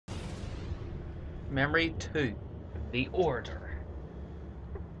Memory 2. The Order.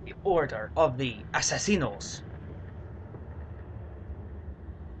 The Order of the Asesinos.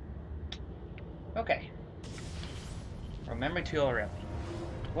 Okay. Or memory 2 already.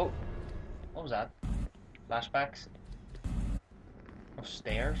 Whoa. What was that? Flashbacks? Of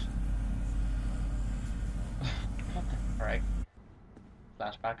stairs? Alright.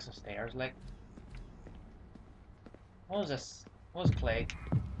 Flashbacks of stairs, like. What was this? What was Clay?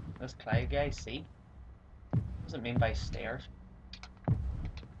 This Clay guy see? What does it mean by stairs?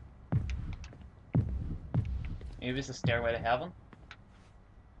 Maybe it's the stairway to heaven?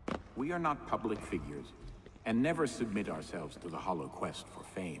 We are not public figures, and never submit ourselves to the hollow quest for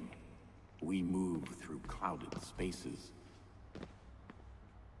fame. We move through clouded spaces.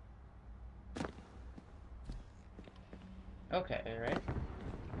 Okay, right.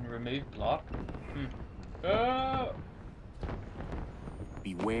 Remove block. Oh!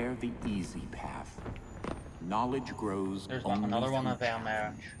 Beware the easy path. Knowledge grows. There's only another one through of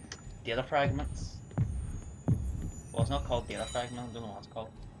them data fragments. Well, it's not called data fragment, I don't know what it's called.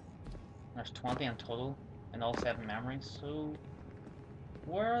 There's 20 in total, in all 7 memories, so...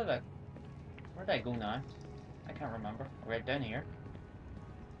 Where did I go now? I can't remember. Right down here.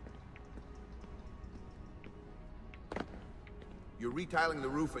 You're retiling the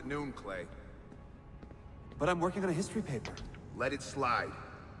roof at noon, Clay. But I'm working on a history paper. Let it slide.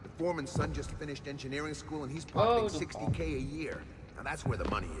 The foreman's son just finished engineering school and he's pocketing don't 60K a year. Now that's where the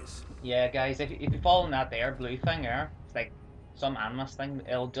money is. Yeah, guys, if you fall in that there blue thing there, it's like some animus thing,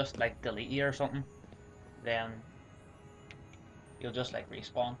 it'll just like delete you or something. Then you'll just like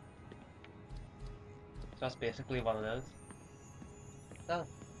respawn. So that's basically what it is. So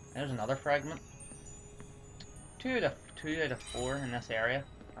there's another fragment. 2 out of 4 in this area.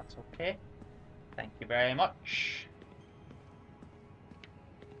 That's okay. Thank you very much.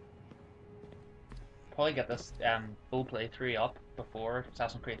 Probably get this full playthrough up before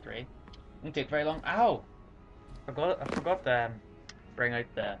Assassin's Creed 3. Won't take very long. Ow! I forgot to bring out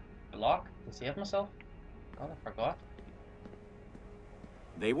the block to save myself. God, I forgot.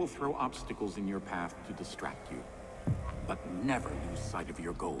 They will throw obstacles in your path to distract you, but never lose sight of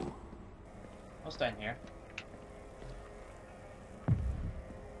your goal. What's down here?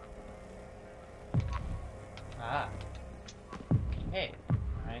 Ah. Hey.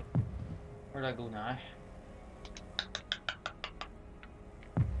 Alright. Where do I go now?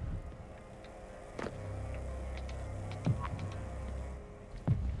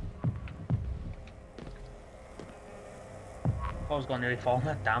 I was going to really fall on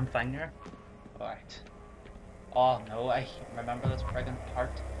that damn finger. Alright. Oh no, I remember this friggin'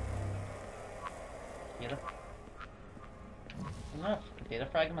 part. Data. I'm gonna data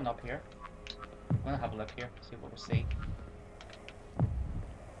fragment up here. I'm gonna have a look here, see what we see.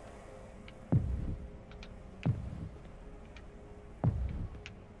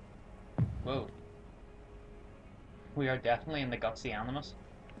 Whoa. We are definitely in the gutsy animus.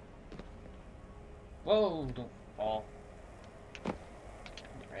 Whoa, don't fall.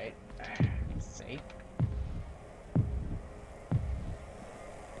 Right, let's see.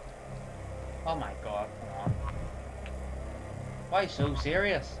 Oh my god, come on. Why so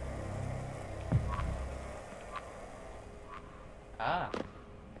serious? Ah.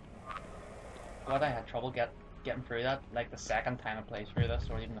 God, I had trouble getting through that, like the second time I played through this,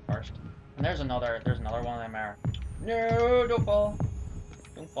 or even the first. And there's another one of them there. No, don't fall.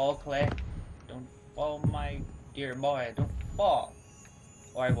 Don't fall, Clay. Don't fall, my dear boy. Don't fall.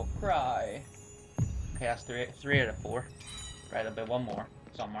 Or I will cry. Okay, that's three out of 4. Right, there'll be one more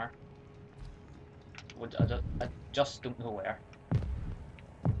somewhere. I just don't know where.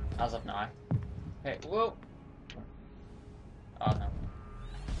 As of now. Hey, whoa! Oh no.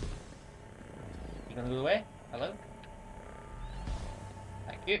 You gonna go away? Hello?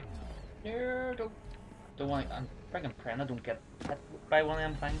 Thank you. No, don't want. I'm friggin' praying I don't get hit by one of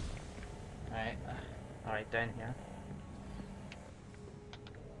them things. Alright, alright, down here.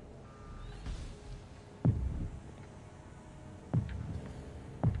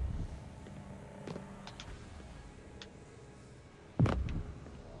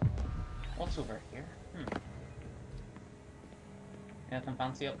 What's over here? Anything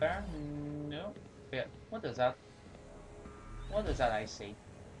fancy up there? No. Wait, what is that? What is that I see?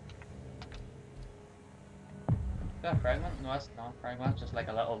 Is that a fragment? No, that's not a fragment, it's just like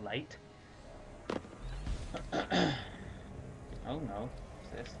a little light. Oh no, what's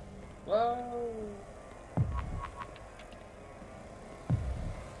this? Whoa!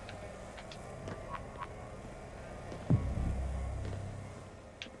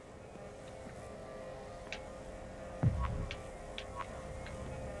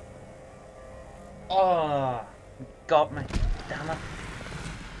 Oh, got me. Damn it.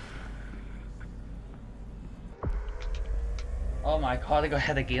 Oh my god, I got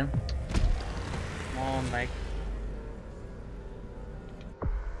hit again. Come on, Mike.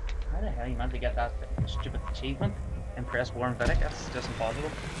 How the hell are you meant to get that stupid achievement? Impress Warren Vidic? That's just impossible.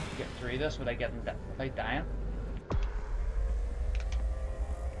 Get through this without without dying.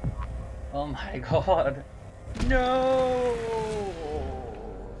 Oh my god. No!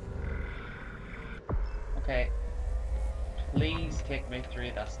 Okay. Please take me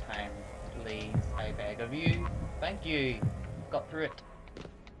through this time. Please, I beg of you. Thank you. Got through it.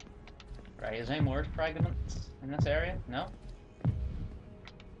 Right, is there any more fragments in this area? No?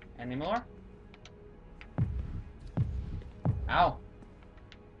 Any more? Ow!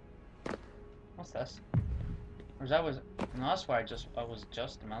 What's this? Or is that was no, that's where I was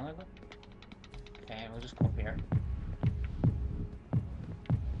just a minute ago. Okay, we'll just go up here.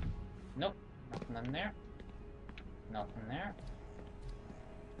 Nope, nothing in there. Nothing there.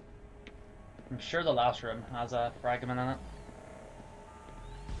 I'm sure the last room has a fragment in it.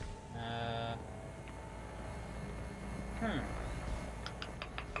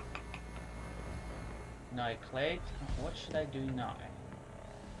 Now, Clay, what should I do now?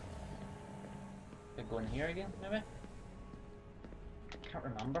 Could I go in here again, maybe? Can't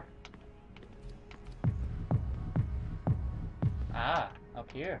remember. Ah,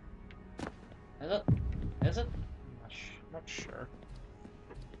 up here. Is it? Is it? Not sure.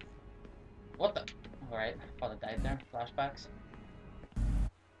 What the? Alright, I thought I died there. Flashbacks.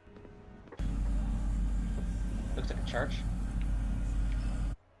 Looks like a church.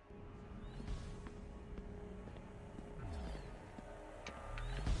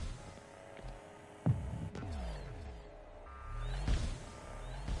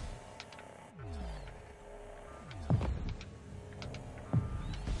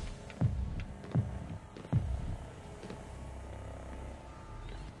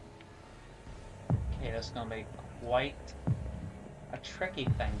 This is going to be quite a tricky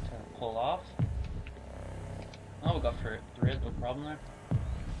thing to pull off. Oh, we got through it, no problem there.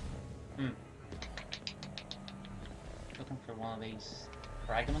 Looking for one of these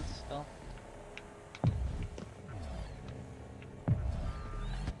fragments still.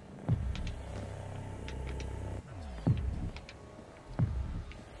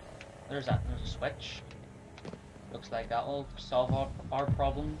 There's a switch. Looks like that will solve our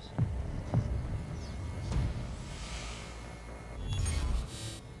problems.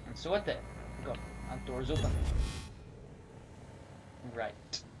 So what the? Go. That door's open. Right.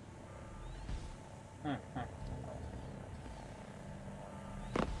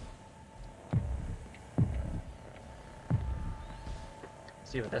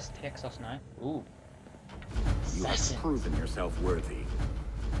 See what this takes us now. Ooh. You have proven yourself worthy.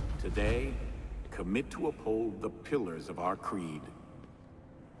 Today, commit to uphold the pillars of our creed.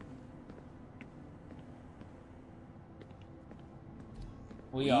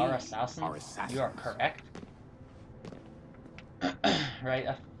 We are assassins. You are correct. Right,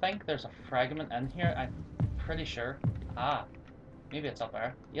 I think there's a fragment in here. I'm pretty sure. Ah, maybe it's up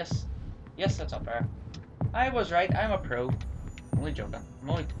there. Yes, yes, it's up there. I was right. I'm a pro. I'm only joking.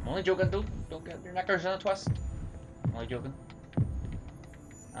 I'm only joking. Don't get your knickers in a twist. I'm only joking.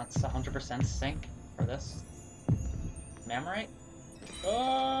 That's 100% sync for this memory.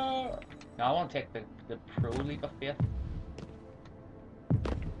 Oh! No, I want to take the pro leap of faith.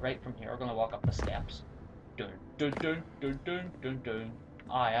 Right from here, we're gonna walk up the steps. Dun dun dun dun dun dun dun.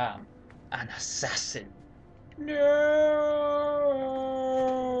 I am an assassin. No.